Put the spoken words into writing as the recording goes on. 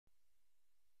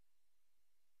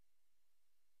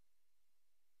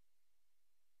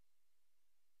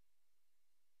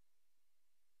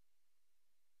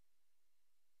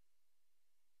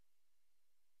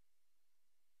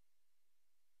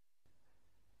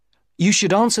You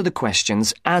should answer the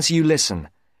questions as you listen,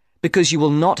 because you will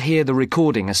not hear the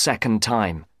recording a second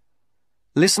time.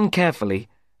 Listen carefully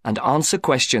and answer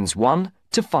questions 1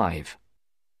 to 5.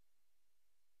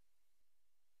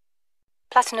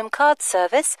 Platinum Card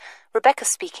Service, Rebecca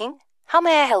speaking. How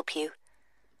may I help you?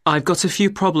 I've got a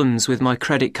few problems with my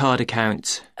credit card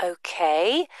account.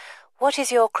 Okay. What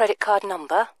is your credit card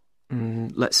number?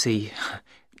 Let's see.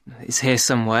 It's here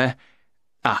somewhere.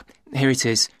 Here it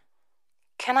is.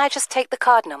 Can I just take the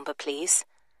card number, please?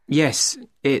 Yes,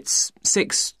 it's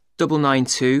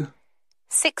 6992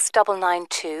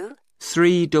 6992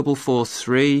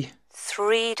 3443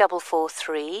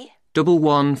 3443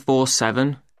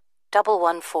 1147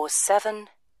 1147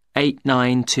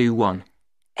 8921.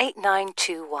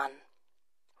 8921.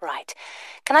 Right.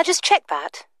 Can I just check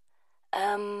that?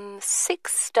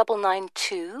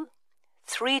 6992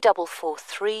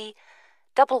 3443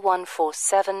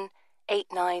 1147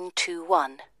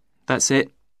 8921. That's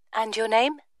it. And your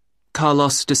name?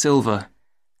 Carlos da Silva.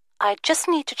 I just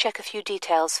need to check a few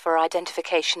details for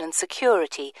identification and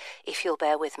security, if you'll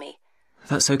bear with me.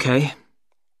 That's okay.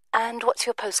 And what's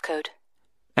your postcode?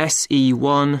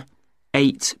 SE1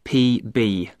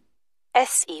 8PB.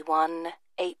 SE1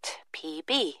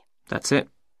 8PB. That's it.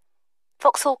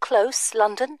 Vauxhall Close,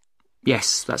 London?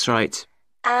 Yes, that's right.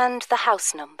 And the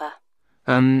house number?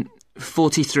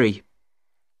 43.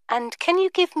 And can you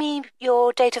give me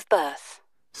your date of birth?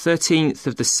 13th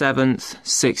of the 7th,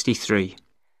 63.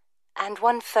 And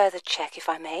one further check, if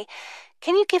I may.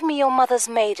 Can you give me your mother's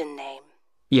maiden name?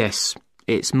 Yes,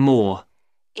 it's Moore.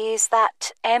 Is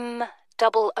that Moore?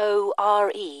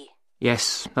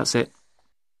 Yes, that's it.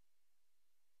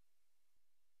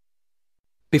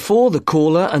 Before the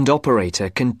caller and operator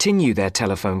continue their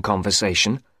telephone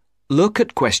conversation, look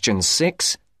at questions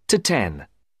 6 to 10.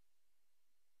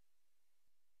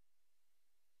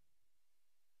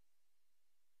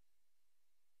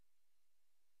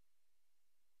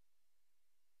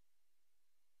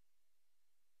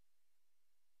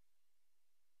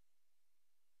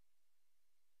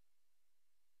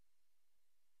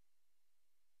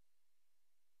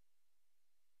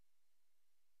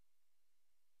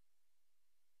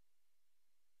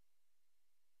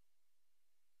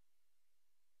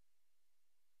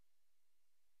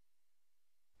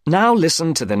 Now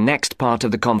listen to the next part of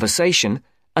the conversation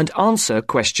and answer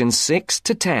questions 6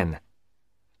 to 10.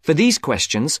 For these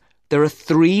questions, there are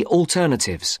 3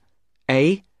 alternatives: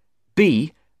 A,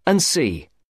 B, and C.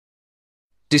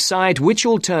 Decide which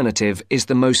alternative is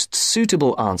the most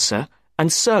suitable answer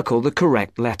and circle the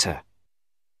correct letter.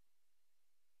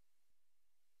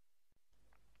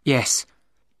 Yes.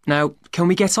 Now, can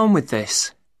we get on with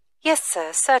this? Yes,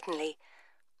 sir, certainly.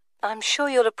 I'm sure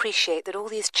you'll appreciate that all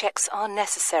these checks are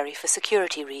necessary for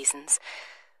security reasons.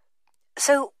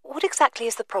 So, what exactly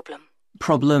is the problem?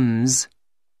 Problems?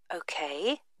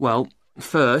 Okay. Well,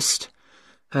 first,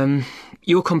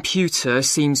 your computer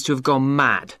seems to have gone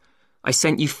mad. I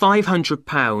sent you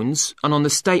 £500 and on the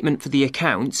statement for the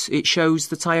account it shows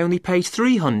that I only paid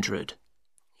 £300.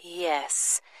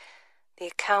 Yes. The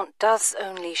account does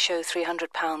only show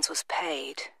 £300 was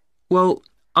paid. Well,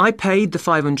 I paid the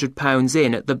 £500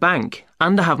 in at the bank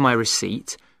and I have my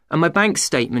receipt, and my bank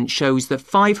statement shows that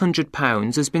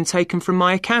 £500 has been taken from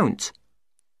my account.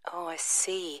 Oh, I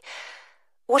see.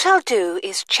 What I'll do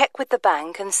is check with the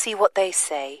bank and see what they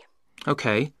say.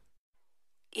 OK.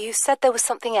 You said there was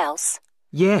something else?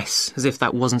 Yes, as if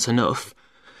that wasn't enough.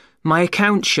 My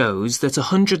account shows that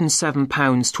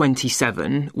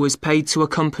 £107.27 was paid to a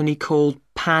company called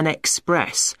Pan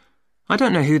Express. I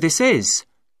don't know who this is.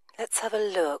 Let's have a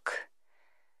look.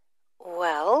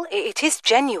 Well, it is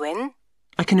genuine.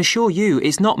 I can assure you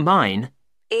it's not mine.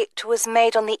 It was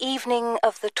made on the evening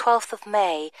of the 12th of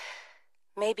May.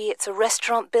 Maybe it's a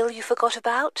restaurant bill you forgot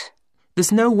about?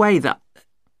 There's no way that...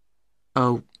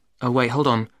 Oh, wait, hold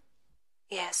on.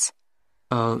 Yes.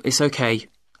 Oh, it's okay.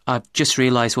 I've just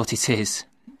realised what it is.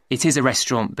 It is a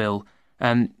restaurant bill.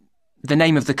 The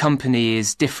name of the company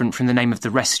is different from the name of the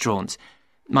restaurant.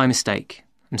 My mistake.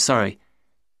 I'm sorry.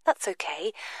 That's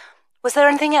okay. Was there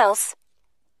anything else?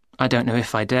 I don't know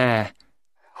if I dare.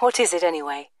 What is it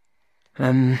anyway?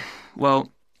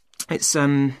 Well, it's,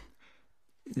 the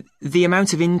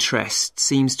amount of interest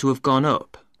seems to have gone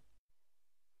up.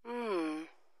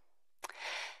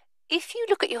 If you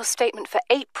look at your statement for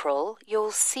April,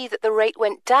 you'll see that the rate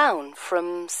went down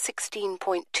from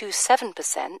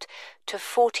 16.27% to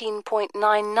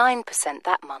 14.99%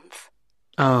 that month.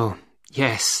 Oh,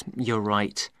 yes, you're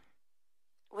right.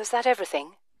 Was that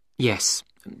everything? Yes,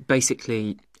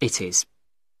 basically it is.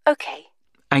 OK.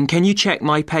 And can you check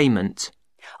my payment?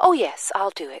 Oh, yes,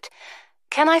 I'll do it.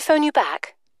 Can I phone you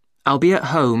back? I'll be at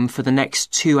home for the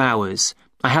next 2 hours.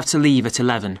 I have to leave at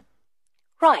 11.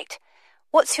 Right.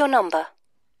 What's your number?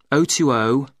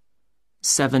 020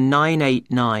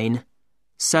 7989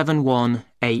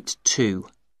 7182.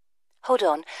 Hold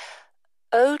on.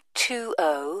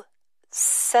 020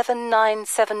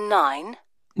 7979?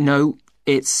 No,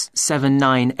 it's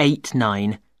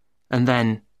 7989 and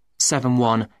then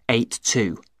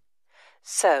 7182.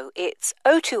 So it's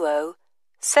 020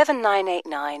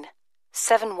 7989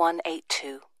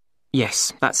 7182.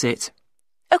 Yes, that's it.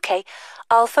 OK,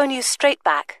 I'll phone you straight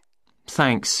back.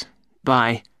 Thanks.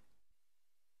 Bye.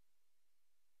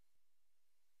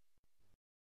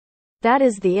 That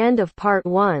is the end of part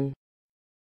 1.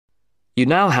 You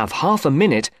now have half a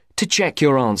minute to check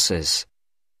your answers.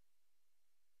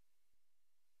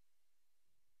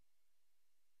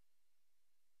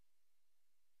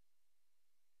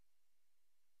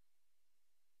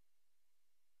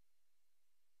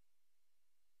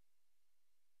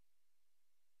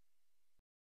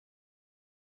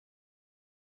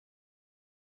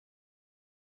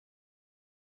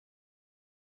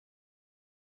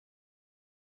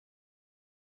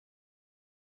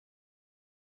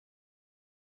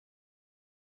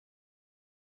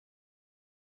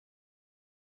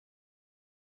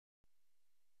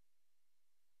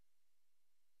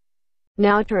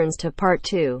 Now turns to part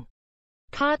 2.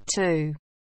 Part 2.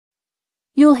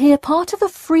 You'll hear part of a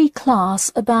free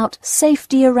class about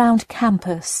safety around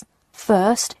campus.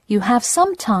 First, you have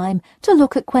some time to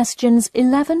look at questions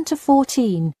 11 to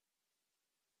 14.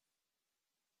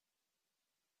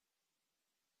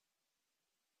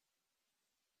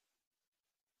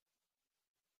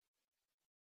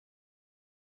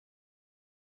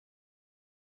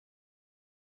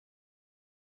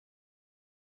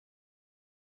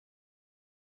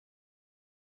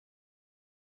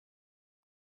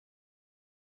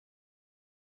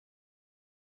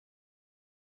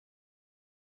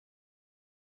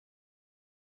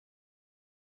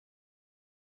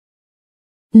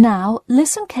 Now,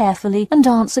 listen carefully and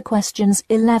answer questions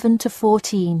 11 to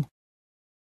 14.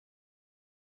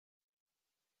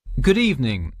 Good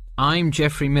evening. I'm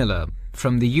Geoffrey Miller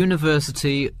from the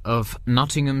University of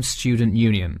Nottingham Student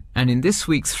Union, and in this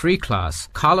week's free class,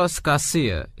 Carlos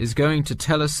Garcia is going to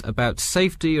tell us about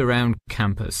safety around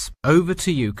campus. Over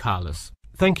to you, Carlos.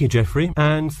 Thank you, Geoffrey,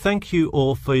 and thank you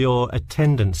all for your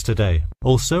attendance today.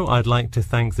 Also, I'd like to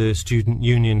thank the Student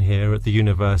Union here at the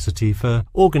university for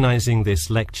organising this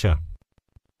lecture.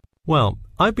 Well,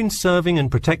 I've been serving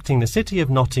and protecting the city of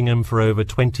Nottingham for over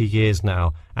 20 years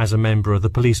now as a member of the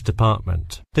police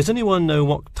department. Does anyone know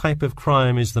what type of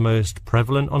crime is the most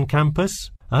prevalent on campus?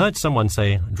 I heard someone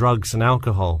say drugs and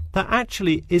alcohol. That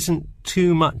actually isn't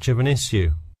too much of an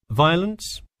issue.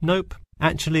 Violence? Nope.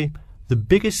 Actually, the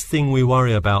biggest thing we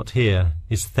worry about here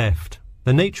is theft.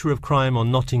 The nature of crime on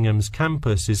Nottingham's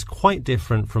campus is quite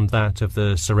different from that of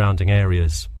the surrounding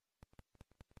areas.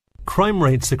 Crime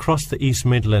rates across the East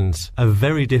Midlands are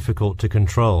very difficult to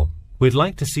control. We'd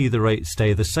like to see the rate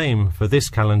stay the same for this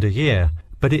calendar year,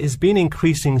 but it has been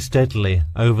increasing steadily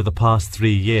over the past 3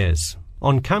 years.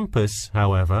 On campus,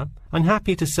 however, I'm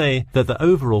happy to say that the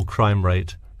overall crime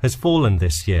rate has fallen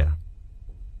this year.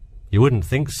 You wouldn't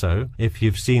think so if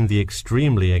you've seen the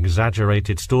extremely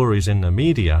exaggerated stories in the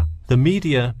media. The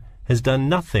media has done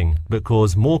nothing but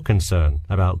cause more concern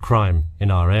about crime in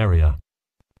our area.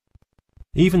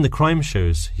 Even the crime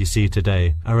shows you see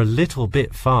today are a little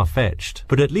bit far-fetched,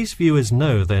 but at least viewers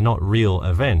know they're not real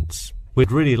events.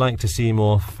 We'd really like to see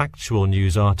more factual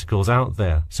news articles out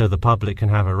there so the public can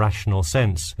have a rational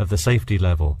sense of the safety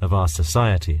level of our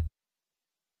society.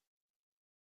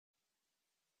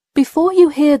 Before you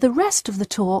hear the rest of the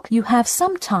talk, you have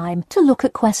some time to look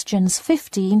at questions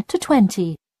 15 to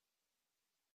 20.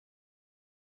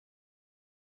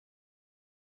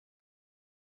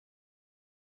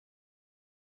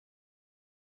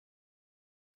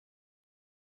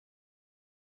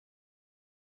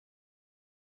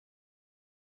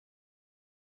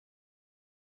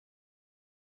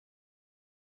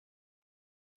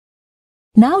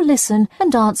 Now listen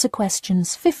and answer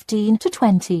questions 15 to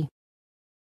 20.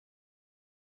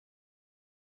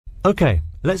 Okay,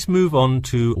 let's move on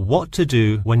to what to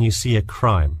do when you see a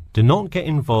crime. Do not get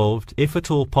involved if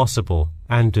at all possible,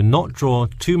 and do not draw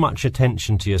too much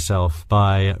attention to yourself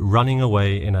by running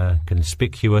away in a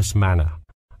conspicuous manner.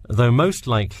 Though most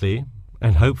likely,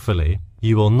 and hopefully,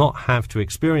 you will not have to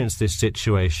experience this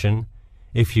situation,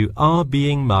 if you are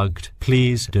being mugged,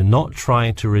 please do not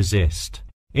try to resist.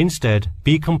 Instead,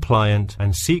 be compliant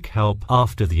and seek help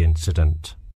after the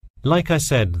incident. Like I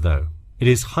said, though, it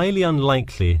is highly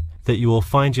unlikely that you will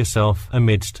find yourself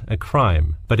amidst a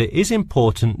crime, but it is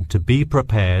important to be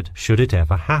prepared should it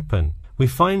ever happen. We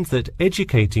find that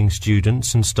educating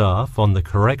students and staff on the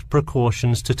correct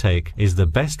precautions to take is the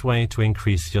best way to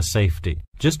increase your safety.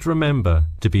 Just remember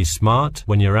to be smart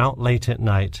when you're out late at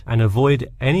night and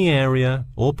avoid any area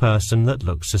or person that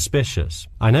looks suspicious.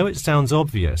 I know it sounds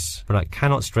obvious, but I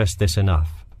cannot stress this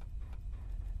enough.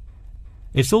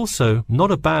 It's also not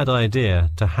a bad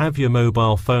idea to have your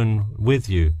mobile phone with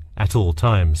you at all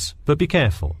times, but be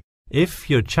careful. If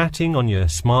you're chatting on your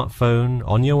smartphone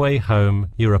on your way home,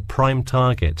 you're a prime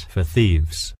target for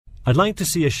thieves. I'd like to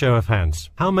see a show of hands.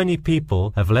 How many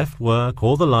people have left work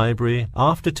or the library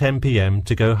after 10 p.m.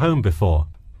 to go home before?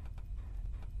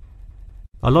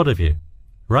 A lot of you,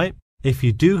 right? If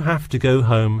you do have to go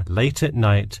home late at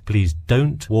night, please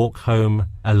don't walk home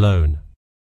alone.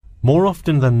 More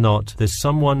often than not, there's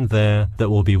someone there that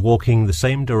will be walking the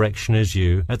same direction as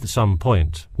you at some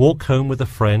point. Walk home with a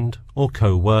friend or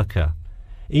co-worker.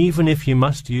 Even if you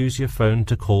must use your phone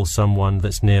to call someone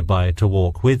that's nearby to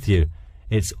walk with you,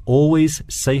 it's always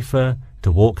safer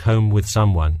to walk home with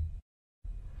someone.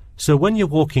 So when you're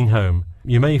walking home,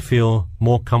 you may feel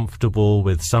more comfortable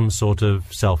with some sort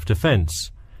of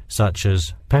self-defense, such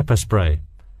as pepper spray.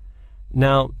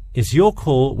 Now, it's your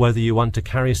call whether you want to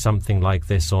carry something like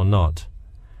this or not.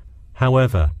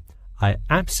 However, I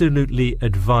absolutely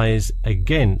advise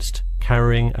against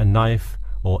carrying a knife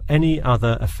or any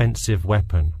other offensive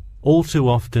weapon. All too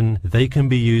often, they can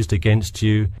be used against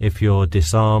you if you're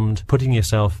disarmed, putting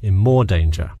yourself in more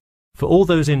danger. For all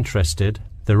those interested,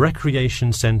 the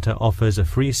Recreation Centre offers a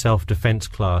free self-defense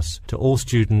class to all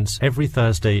students every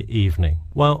Thursday evening.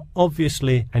 While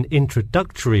obviously an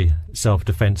introductory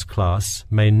self-defense class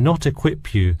may not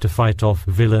equip you to fight off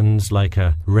villains like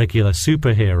a regular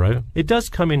superhero, it does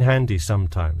come in handy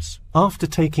sometimes. After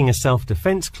taking a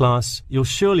self-defense class, you'll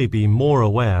surely be more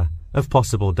aware of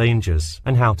possible dangers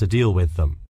and how to deal with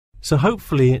them. So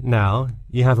hopefully now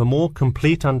you have a more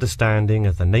complete understanding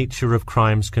of the nature of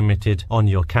crimes committed on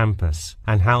your campus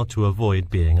and how to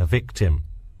avoid being a victim.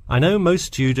 I know most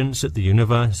students at the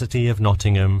University of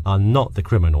Nottingham are not the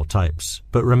criminal types,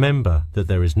 but remember that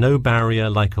there is no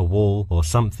barrier like a wall or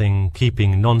something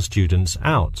keeping non-students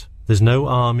out. There's no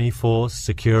army force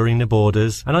securing the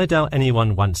borders, and I doubt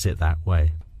anyone wants it that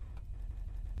way.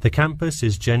 The campus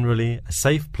is generally a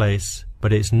safe place,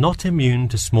 but it's not immune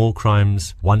to small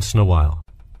crimes once in a while.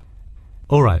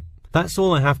 All right, that's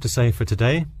all I have to say for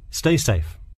today. Stay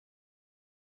safe.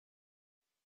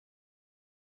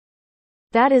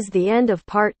 That is the end of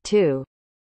part 2.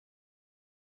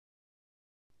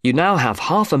 You now have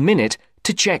half a minute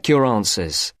to check your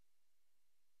answers.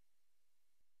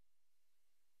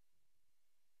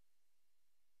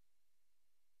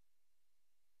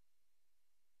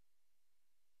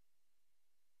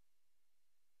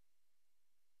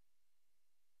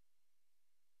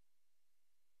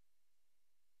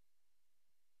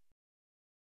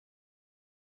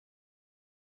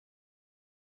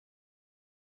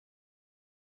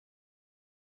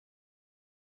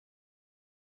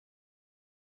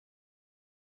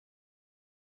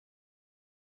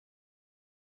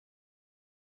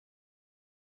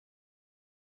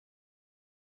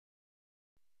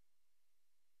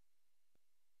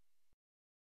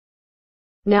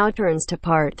 Now turns to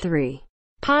part 3.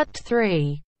 Part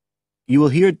 3. You will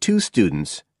hear two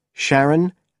students,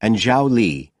 Sharon and Zhao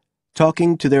Li,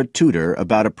 talking to their tutor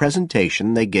about a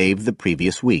presentation they gave the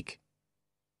previous week.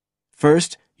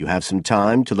 First, you have some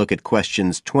time to look at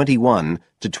questions 21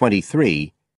 to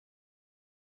 23.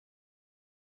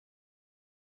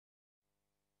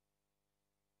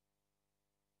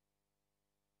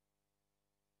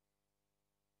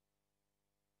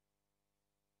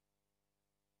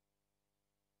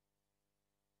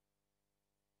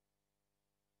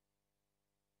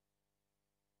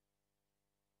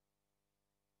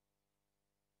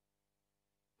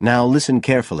 Now listen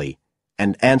carefully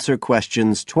and answer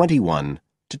questions 21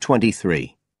 to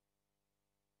 23.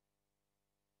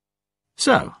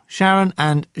 So, Sharon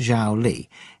and Zhao Li,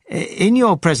 in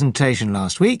your presentation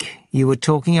last week, you were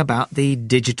talking about the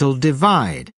digital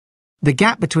divide, the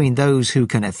gap between those who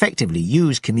can effectively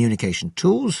use communication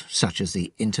tools, such as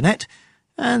the internet,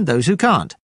 and those who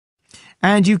can't.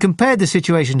 And you compared the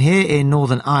situation here in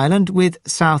Northern Ireland with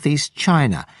Southeast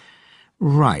China.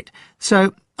 Right.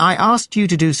 So, I asked you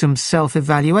to do some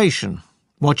self-evaluation,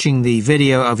 watching the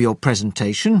video of your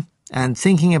presentation and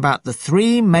thinking about the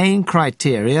 3 main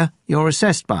criteria you're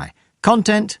assessed by: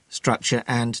 content, structure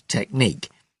and technique.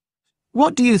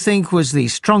 What do you think was the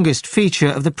strongest feature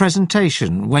of the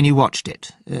presentation when you watched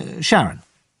it? Sharon?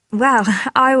 Well,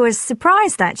 I was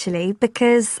surprised actually,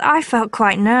 because I felt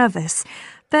quite nervous.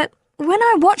 But when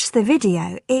I watched the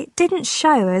video, it didn't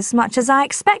show as much as I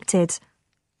expected.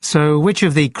 So which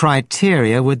of the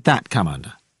criteria would that come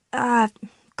under?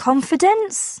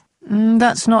 Confidence?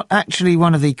 That's not actually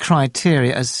one of the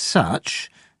criteria as such.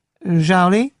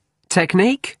 Zhao Li?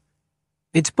 Technique?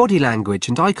 It's body language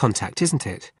and eye contact, isn't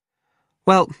it?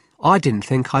 Well, I didn't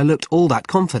think I looked all that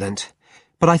confident,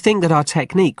 but I think that our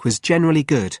technique was generally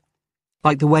good,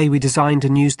 like the way we designed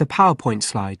and used the PowerPoint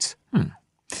slides.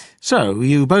 So,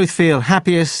 you both feel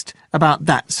happiest about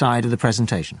that side of the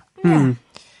presentation? Yeah.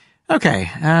 OK,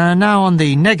 now on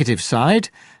the negative side,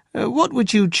 what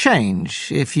would you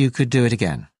change if you could do it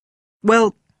again?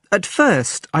 Well, at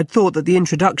first I'd thought that the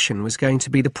introduction was going to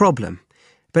be the problem,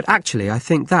 but actually I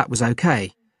think that was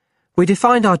OK. We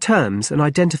defined our terms and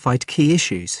identified key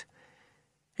issues.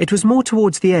 It was more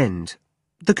towards the end.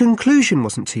 The conclusion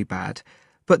wasn't too bad,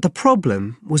 but the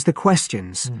problem was the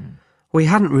questions. We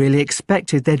hadn't really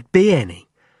expected there'd be any,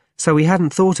 so we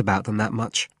hadn't thought about them that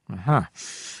much.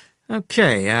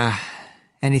 OK,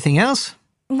 anything else?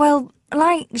 Well,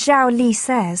 like Zhao Li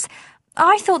says,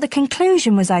 I thought the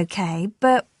conclusion was OK,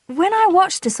 but when I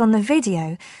watched this on the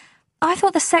video, I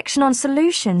thought the section on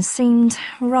solutions seemed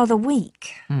rather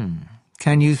weak.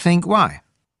 Can you think why?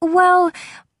 Well,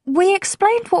 we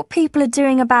explained what people are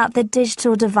doing about the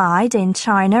digital divide in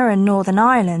China and Northern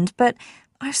Ireland, but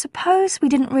I suppose we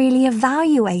didn't really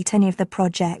evaluate any of the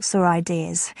projects or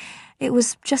ideas. It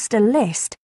was just a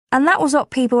list, and that was what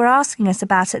people were asking us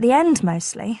about at the end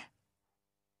mostly.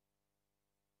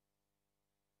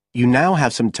 You now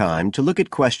have some time to look at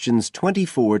questions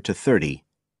 24 to 30.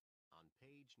 On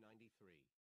page 93.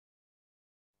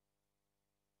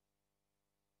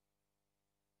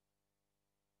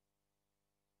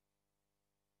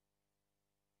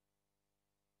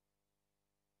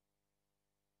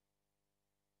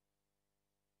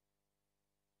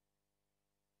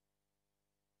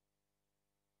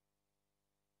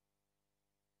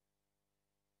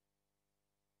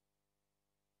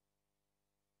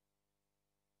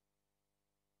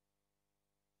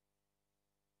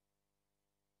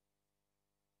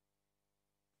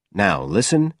 Now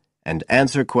listen and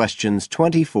answer questions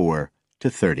 24 to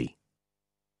 30.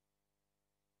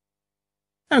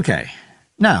 OK.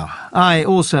 Now, I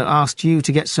also asked you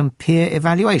to get some peer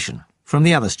evaluation from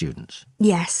the other students.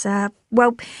 Yes,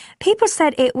 well, people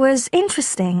said it was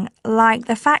interesting, like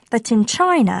the fact that in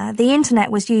China the internet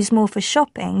was used more for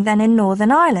shopping than in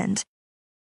Northern Ireland.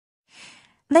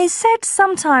 They said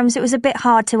sometimes it was a bit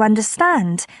hard to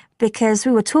understand because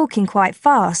we were talking quite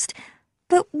fast,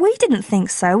 but we didn't think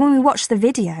so when we watched the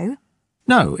video.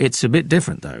 No, it's a bit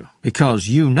different, though, because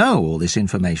you know all this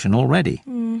information already.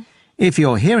 If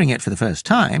you're hearing it for the first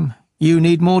time, you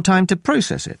need more time to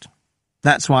process it.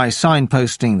 That's why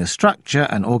signposting the structure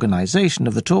and organisation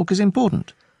of the talk is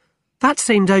important. That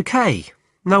seemed OK.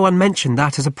 No one mentioned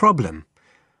that as a problem.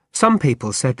 Some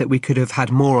people said that we could have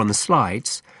had more on the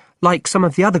slides, like some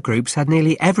of the other groups had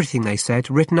nearly everything they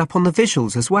said written up on the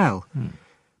visuals as well.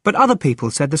 But other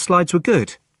people said the slides were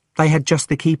good. They had just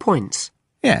the key points.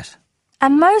 Yes.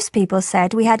 And most people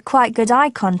said we had quite good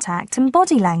eye contact and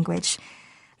body language.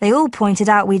 They all pointed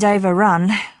out we'd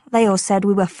overrun. They all said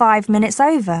we were 5 minutes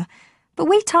over. But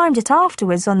we timed it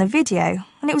afterwards on the video,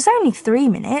 and it was only 3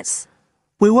 minutes.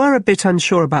 We were a bit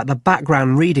unsure about the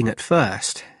background reading at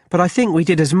first, but I think we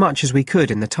did as much as we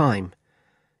could in the time.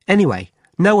 Anyway,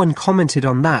 no one commented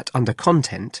on that under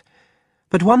content.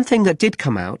 But one thing that did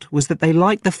come out was that they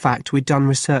liked the fact we'd done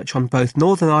research on both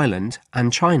Northern Ireland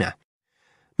and China.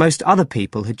 Most other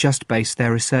people had just based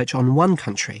their research on one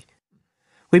country.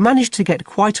 We managed to get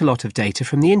quite a lot of data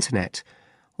from the internet,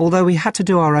 although we had to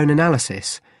do our own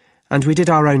analysis, and we did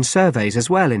our own surveys as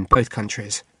well in both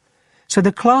countries. So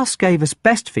the class gave us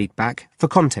best feedback for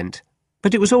content,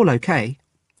 but it was all OK.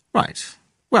 Right.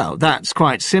 Well, that's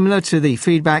quite similar to the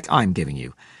feedback I'm giving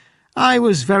you. I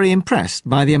was very impressed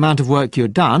by the amount of work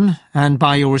you'd done and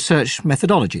by your research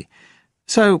methodology.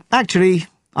 So, actually,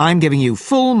 I'm giving you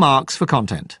full marks for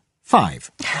content.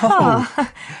 5.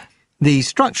 The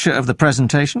structure of the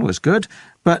presentation was good,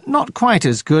 but not quite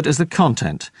as good as the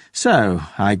content. So,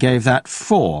 I gave that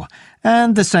 4.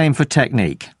 And the same for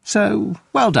technique. So,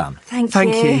 well done. Thank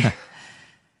you.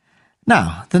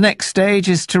 Now, the next stage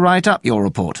is to write up your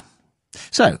report.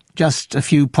 So, just a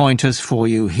few pointers for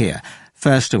you here.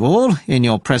 First of all, in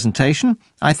your presentation,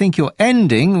 I think your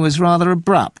ending was rather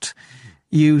abrupt.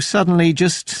 You suddenly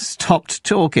just stopped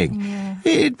talking.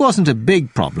 It wasn't a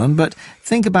big problem, but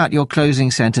think about your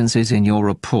closing sentences in your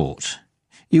report.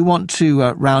 You want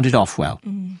to round it off well.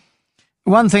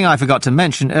 One thing I forgot to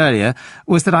mention earlier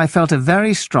was that I felt a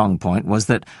very strong point was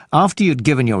that after you'd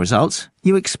given your results,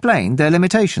 you explained their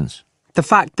limitations. The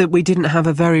fact that we didn't have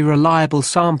a very reliable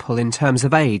sample in terms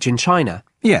of age in China.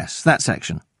 Yes, that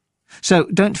section. So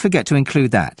don't forget to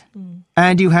include that.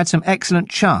 And you had some excellent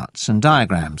charts and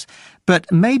diagrams, but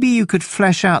maybe you could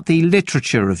flesh out the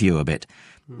literature review a bit.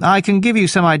 I can give you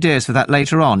some ideas for that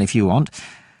later on if you want.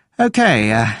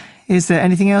 OK, is there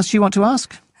anything else you want to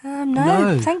ask?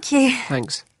 No, thank you.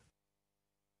 Thanks.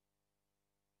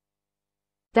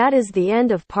 That is the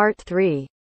end of part 3.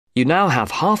 You now have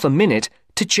half a minute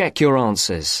to check your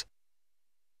answers.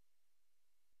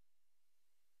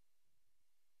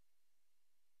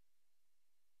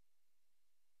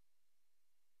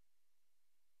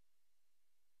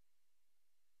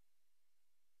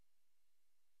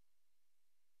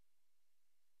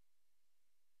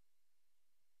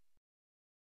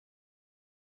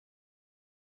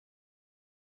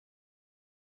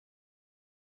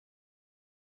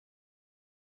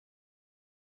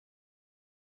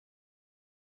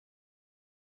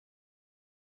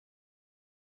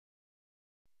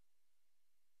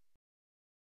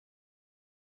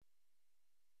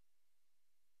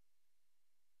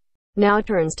 Now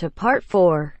turns to part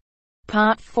 4.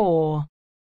 Part 4.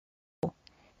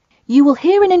 You will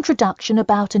hear an introduction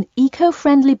about an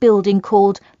eco-friendly building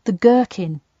called the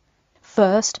Gherkin.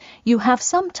 First, you have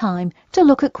some time to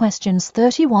look at questions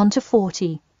 31 to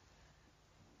 40.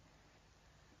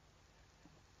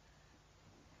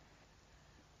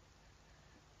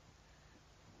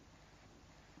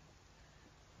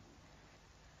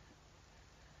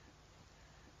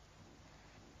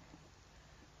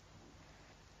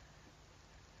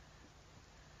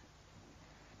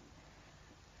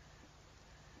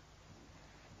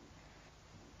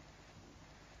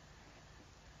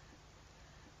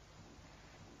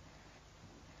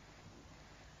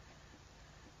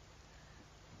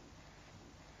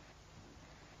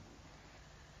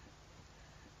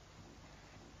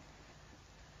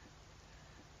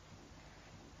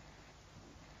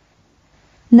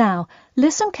 Now,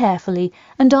 listen carefully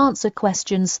and answer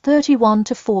questions 31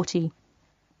 to 40.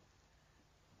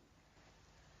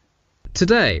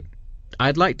 Today,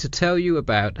 I'd like to tell you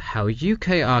about how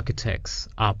UK architects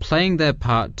are playing their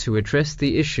part to address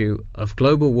the issue of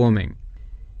global warming.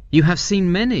 You have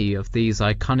seen many of these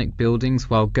iconic buildings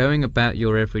while going about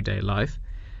your everyday life,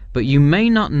 but you may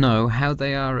not know how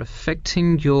they are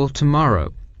affecting your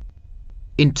tomorrow.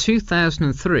 In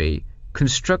 2003,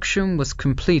 construction was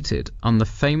completed on the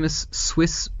famous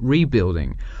Swiss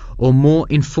rebuilding, or more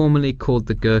informally called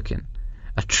the Gherkin,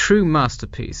 a true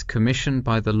masterpiece commissioned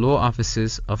by the law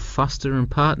offices of Foster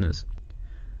and Partners.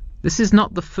 This is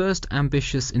not the first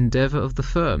ambitious endeavour of the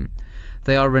firm.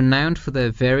 They are renowned for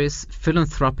their various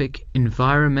philanthropic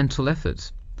environmental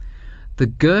efforts. The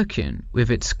Gherkin,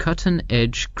 with its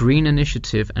cut-and-edge green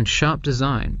initiative and sharp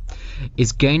design,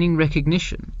 is gaining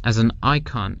recognition as an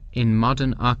icon in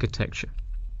modern architecture.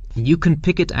 You can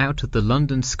pick it out of the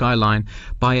London skyline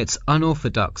by its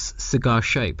unorthodox cigar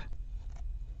shape.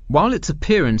 While its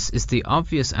appearance is the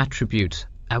obvious attribute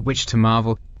at which to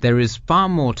marvel, there is far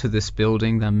more to this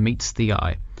building than meets the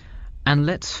eye. And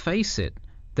let's face it,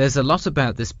 there's a lot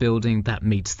about this building that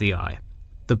meets the eye.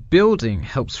 The building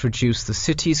helps reduce the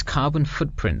city's carbon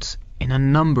footprint in a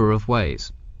number of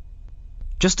ways.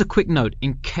 Just a quick note,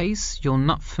 in case you're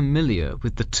not familiar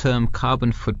with the term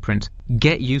carbon footprint,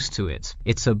 get used to it.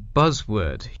 It's a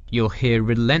buzzword you'll hear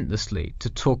relentlessly to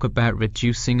talk about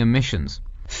reducing emissions.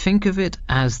 Think of it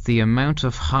as the amount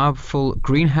of harmful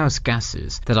greenhouse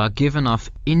gases that are given off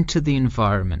into the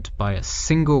environment by a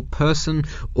single person,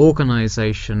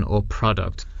 organization, or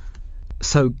product.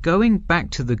 So going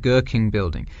back to the Gherkin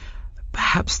building,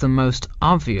 perhaps the most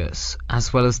obvious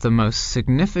as well as the most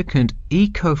significant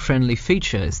eco-friendly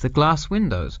feature is the glass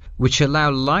windows, which allow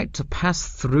light to pass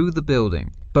through the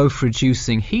building, both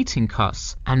reducing heating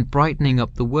costs and brightening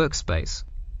up the workspace.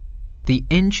 The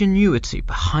ingenuity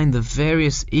behind the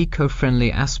various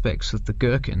eco-friendly aspects of the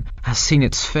Gherkin has seen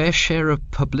its fair share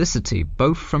of publicity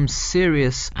both from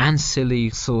serious and silly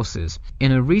sources.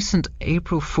 In a recent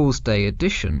April Fool's Day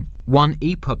edition, One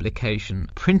e-publication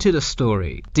printed a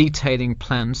story detailing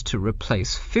plans to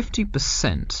replace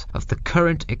 50% of the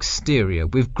current exterior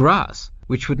with grass,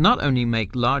 which would not only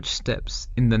make large steps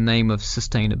in the name of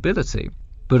sustainability,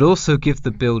 but also give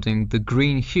the building the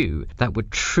green hue that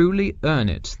would truly earn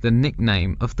it the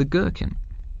nickname of the Gherkin.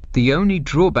 The only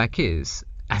drawback is,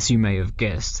 as you may have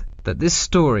guessed, that this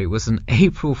story was an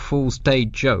April Fool's Day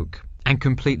joke and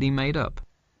completely made up.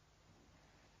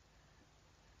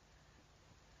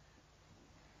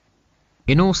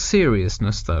 In all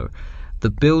seriousness though, The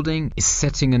building is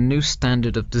setting a new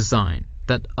standard of design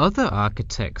that other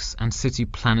architects and city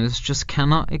planners just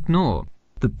cannot ignore.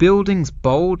 The building's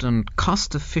bold and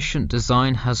cost-efficient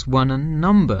design has won a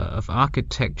number of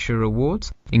architecture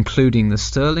awards, including the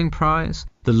Stirling Prize,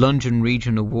 the London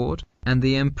Region Award, and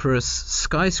the Empress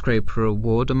Skyscraper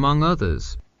Award, among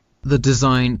others. The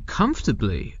design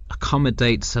comfortably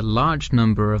accommodates a large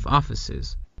number of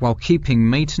offices, while keeping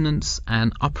maintenance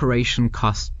and operation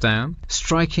costs down,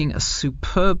 striking a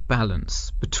superb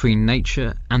balance between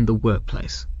nature and the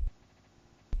workplace.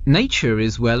 Nature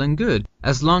is well and good,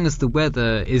 as long as the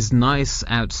weather is nice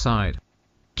outside.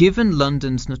 Given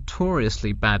London's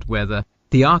notoriously bad weather,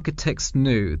 the architects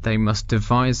knew they must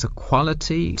devise a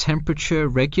quality temperature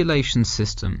regulation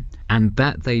system, and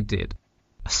that they did.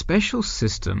 A special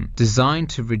system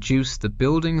designed to reduce the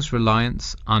building's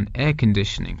reliance on air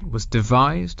conditioning was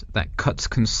devised that cuts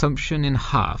consumption in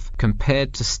half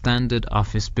compared to standard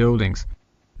office buildings.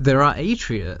 There are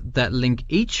atria that link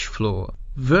each floor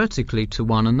vertically to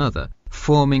one another,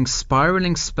 forming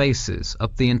spiraling spaces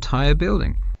up the entire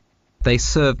building. They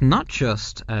serve not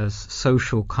just as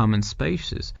social common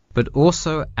spaces, but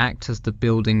also act as the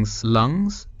building's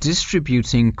lungs,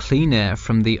 distributing clean air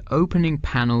from the opening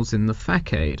panels in the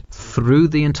facade through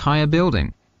the entire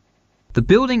building. The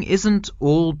building isn't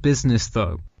all business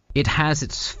though. It has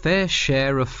its fair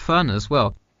share of fun as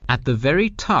well. At the very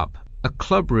top, a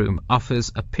club room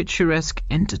offers a picturesque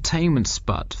entertainment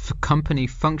spot for company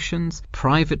functions,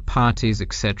 private parties,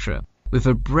 etc., with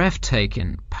a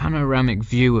breathtaking panoramic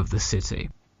view of the city.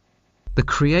 The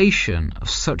creation of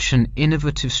such an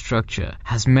innovative structure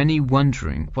has many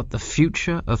wondering what the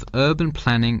future of urban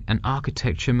planning and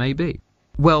architecture may be.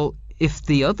 Well, if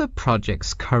the other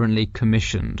projects currently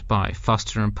commissioned by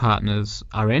Foster & Partners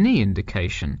are any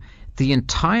indication, the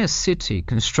entire city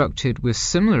constructed with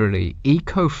similarly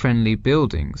eco-friendly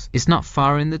buildings is not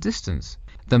far in the distance.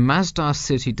 The Masdar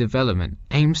City development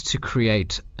aims to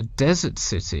create a desert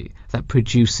city that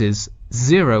produces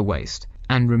zero waste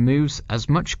and removes as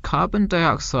much carbon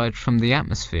dioxide from the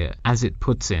atmosphere as it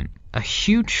puts in, a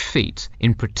huge feat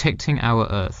in protecting our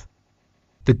Earth.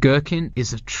 The Gherkin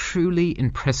is a truly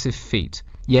impressive feat,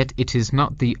 yet it is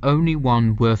not the only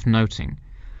one worth noting.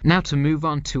 Now to move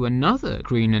on to another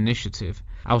green initiative,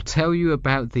 I'll tell you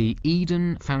about the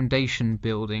Eden Foundation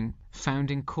building found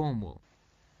in Cornwall.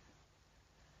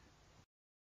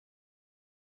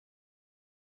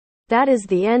 That is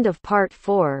the end of part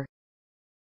 4.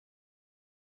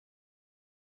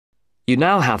 You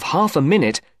now have half a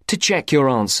minute to check your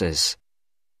answers.